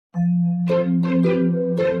The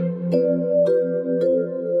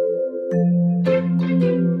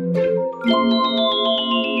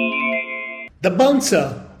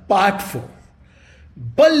Bouncer, Part 4.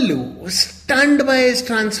 Ballu was stunned by his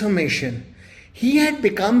transformation. He had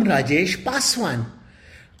become Rajesh Paswan.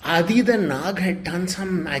 Adi the Nag had done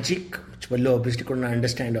some magic, which Ballu obviously couldn't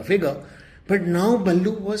understand or figure, but now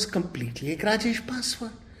Ballu was completely like Rajesh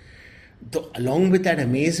Paswan. Though along with that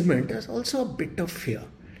amazement, there was also a bit of fear.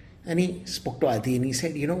 And he spoke to Adi and he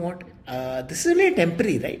said, you know what, this is really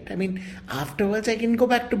temporary, right? I mean, afterwards I can go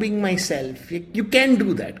back to being myself. You can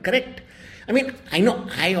do that, correct? I mean, I know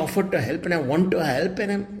I offered to help and I want to help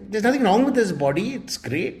and there's nothing wrong with this body. It's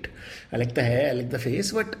great. I like the hair, I like the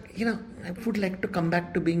face, but, I would like to come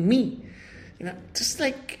back to being me. Just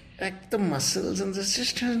like the muscles and this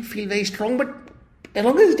just doesn't feel very strong, but as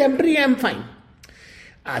long as it's temporary, I'm fine.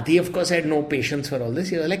 Adi, of course, had no patience for all this.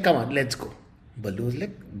 He was like, come on, let's go. Ballu was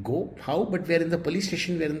like, go? How? But we're in the police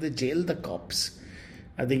station, we're in the jail, the cops.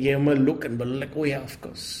 Adi gave him a look and Ballu was like, oh yeah, of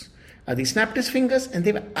course. Adi snapped his fingers and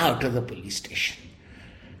they were out of the police station.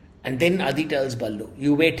 And then Adi tells Ballu,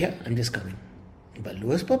 you wait here, I'm just coming. Ballu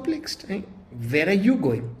was perplexed. Where are you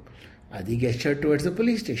going? Adi gestured towards the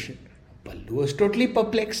police station. Ballu was totally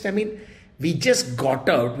perplexed. I mean, we just got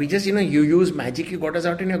out. We just, you use magic, you got us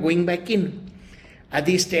out and you're going back in.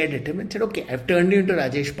 Adi stared at him and said, okay, I've turned you into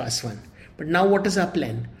Rajesh Paswan. But now what is our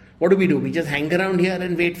plan? What do? We just hang around here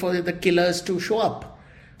and wait for the killers to show up.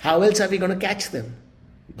 How else are we going to catch them?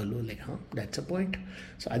 Ballu was like, that's a point.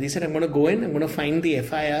 So Adi said, I'm going to go in, I'm going to find the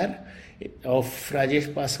FIR of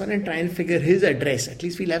Rajesh Paswan and try and figure his address. At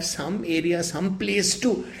least we'll have some area, some place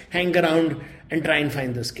to hang around and try and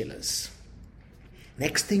find those killers.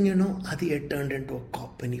 Next thing you know, Adi had turned into a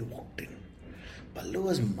cop and he walked in. Ballu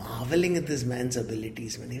was marveling at this man's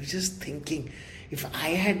abilities, man. He was just thinking, if I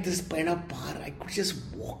had this kind of power, I could just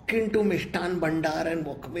walk into Mishtan Bhandar and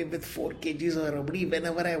walk away with 4 kgs of rabdi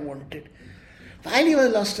whenever I wanted. While he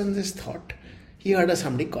was lost in this thought, he heard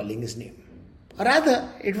somebody calling his name. Or rather,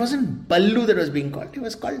 it wasn't Ballu that was being called, he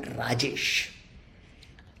was called Rajesh.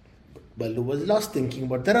 Ballu was lost thinking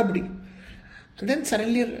about the rabdi. And then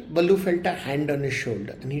suddenly Ballu felt a hand on his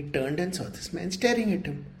shoulder and he turned and saw this man staring at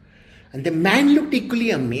him. And the man looked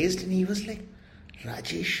equally amazed and he was like,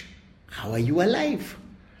 Rajesh, how are you alive?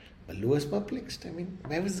 Ballu was perplexed. I mean,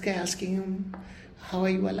 why was this guy asking him, how are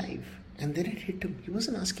you alive? And then it hit him. He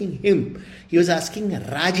wasn't asking him. He was asking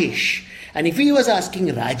Rajesh. And if he was asking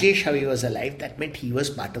Rajesh how he was alive, that meant he was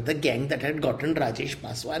part of the gang that had gotten Rajesh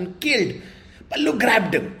Paswan killed. Ballu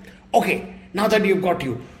grabbed him. Okay, now that you've got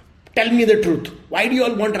you, tell me the truth. Why do you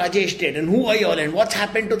all want Rajesh dead? And who are you all? And what's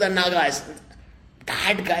happened to the Nagas?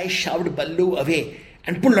 That guy shoved Ballu away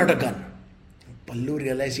and pulled out a gun. Ballu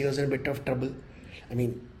realized he was in a bit of trouble. I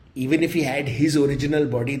mean, even if he had his original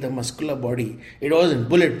body, the muscular body, it wasn't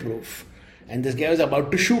bulletproof. And this guy was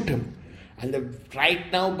about to shoot him. And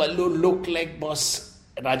right now, Ballu looked like boss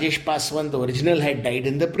Rajesh Paswan, the original, had died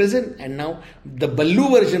in the prison. And now the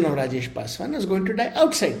Ballu version of Rajesh Paswan was going to die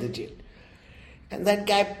outside the jail. And that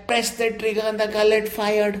guy pressed the trigger and the gullet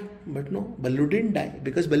fired. But no, Ballu didn't die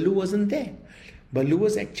because Ballu wasn't there. Ballu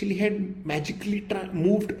was actually had magically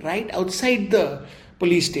moved right outside the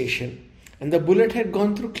police station. And the bullet had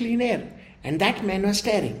gone through clean air. And that man was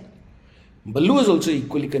staring. Ballu was also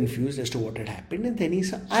equally confused as to what had happened. And then he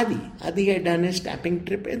saw Adi. Adi had done his tapping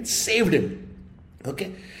trip and saved him.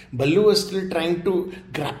 Okay. Ballu was still trying to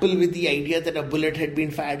grapple with the idea that a bullet had been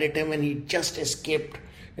fired at him and he just escaped,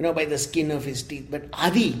 by the skin of his teeth. But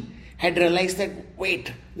Adi had realized that,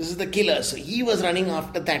 wait, this is the killer. So he was running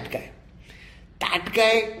after that guy. That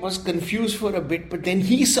guy was confused for a bit, but then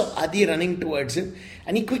he saw Adi running towards him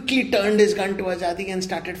and he quickly turned his gun towards Adi and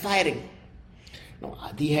started firing. Now,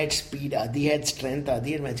 Adi had speed, Adi had strength,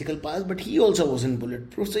 Adi had magical powers, but he also wasn't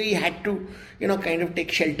bulletproof. So he had to, kind of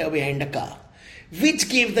take shelter behind a car, which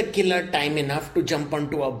gave the killer time enough to jump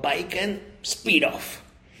onto a bike and speed off.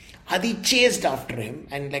 Adi chased after him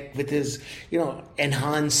and with his,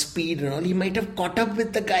 enhanced speed and all, he might have caught up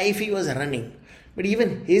with the guy if he was running. But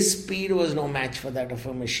even his speed was no match for that of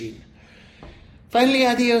a machine. Finally,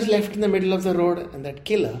 Adi was left in the middle of the road and that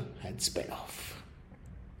killer had sped off.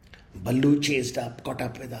 Ballu chased up, caught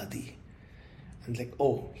up with Adi. And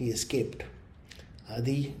he escaped.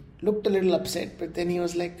 Adi looked a little upset, but then he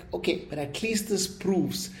was like, okay, but at least this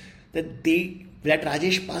proves that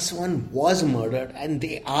Rajesh Paswan was murdered and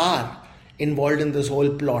they are involved in this whole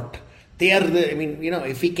plot. They are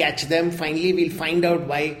if we catch them, finally we'll find out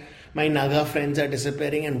why my Naga friends are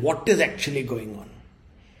disappearing and what is actually going on.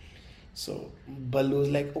 So Ballu was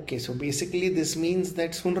like, okay, so basically this means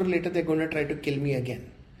that sooner or later they're going to try to kill me again.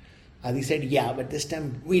 Adi said, yeah, but this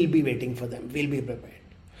time we'll be waiting for them. We'll be prepared.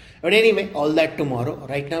 But anyway, all that tomorrow.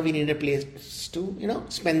 Right now we need a place to,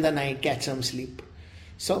 spend the night, catch some sleep.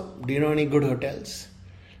 So, do you know any good hotels?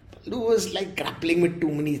 Baloo was like grappling with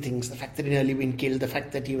too many things. The fact that he nearly been killed, the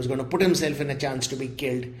fact that he was going to put himself in a chance to be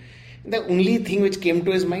killed. The only thing which came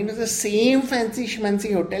to his mind was the same fancy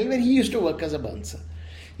schmancy hotel where he used to work as a bouncer.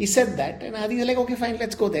 He said that, and Adi was like, okay, fine,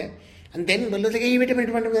 let's go there. And then Baloo was like, hey, wait a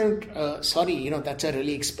minute, sorry, that's a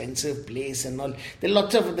really expensive place and all. There are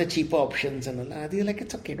lots of the cheaper options and all. And Adi was like,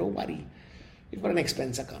 it's okay, don't worry. We've got an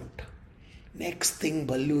expense account. Next thing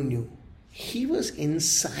Baloo knew, he was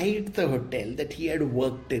inside the hotel that he had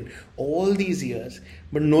worked in all these years,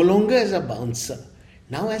 but no longer as a bouncer,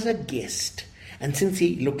 now as a guest. And since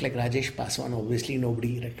he looked like Rajesh Paswan, obviously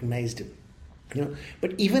nobody recognized him.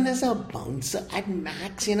 But even as a bouncer, at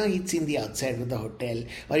max, he'd seen the outside of the hotel,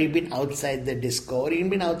 or he'd been outside the disco, or he'd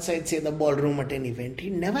been outside, say, the ballroom at an event. He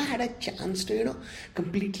never had a chance to,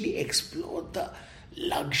 completely explore the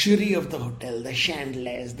luxury of the hotel, the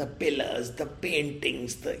chandeliers, the pillars, the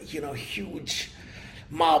paintings, the, huge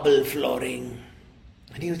marble flooring.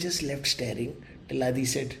 And he was just left staring till Adi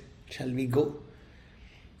said, shall we go?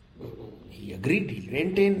 He agreed, he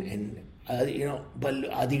went in and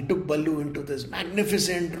Adi took Baloo into this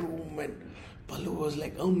magnificent room, and Baloo was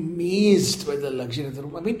like amazed by the luxury of the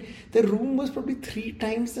room. I mean, the room was probably 3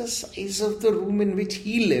 times the size of the room in which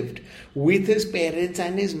he lived with his parents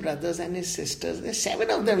and his brothers and his sisters. There's 7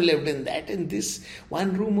 of them lived in that, and this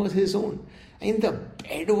one room was his own. And the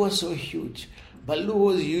bed was so huge. Baloo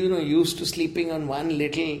was, used to sleeping on one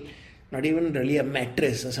little, not even really a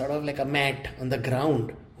mattress, a sort of like a mat on the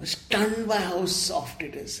ground. Was stunned by how soft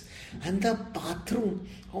it is. And the bathroom,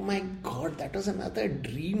 oh my God, that was another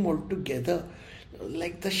dream altogether.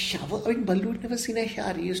 Like the shower, Baloo had never seen a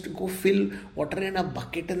shower. He used to go fill water in a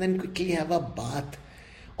bucket and then quickly have a bath.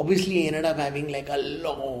 Obviously, he ended up having like a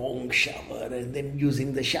long shower and then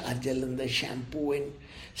using the shower gel and the shampoo and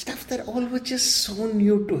stuff that all was just so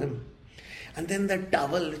new to him. And then the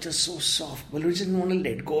towel, which was so soft, Baloo didn't want to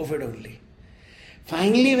let go of it only.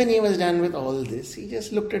 Finally, when he was done with all this, he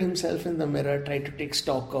just looked at himself in the mirror, tried to take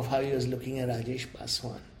stock of how he was looking at Rajesh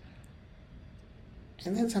Paswan.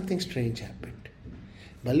 And then something strange happened.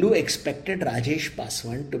 Baloo expected Rajesh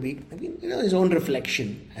Paswan to be, his own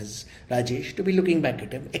reflection as Rajesh, to be looking back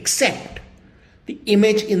at him. Except the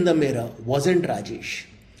image in the mirror wasn't Rajesh.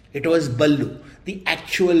 It was Baloo, the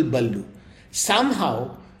actual Baloo.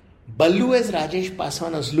 Somehow, Baloo as Rajesh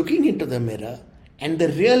Paswan was looking into the mirror, and the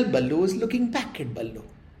real Baloo was looking back at Baloo.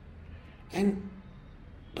 And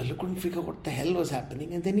Baloo couldn't figure out what the hell was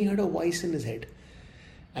happening. And then he heard a voice in his head.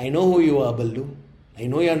 I know who you are, Baloo. I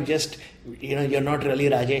know you're just, you're not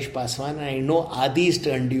really Rajesh Paswan. And I know Adi's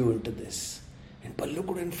turned you into this. And Baloo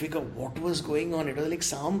couldn't figure what was going on. It was like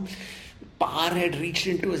some power had reached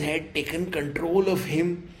into his head, taken control of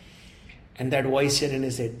him. And that voice said in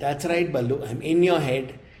his head, that's right, Baloo. I'm in your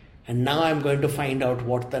head. And now I'm going to find out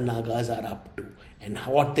what the Nagas are up to and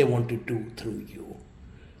what they want to do through you.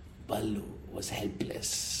 Baloo was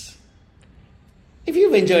helpless. If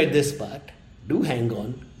you've enjoyed this part, do hang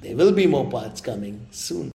on. There will be more parts coming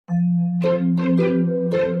soon.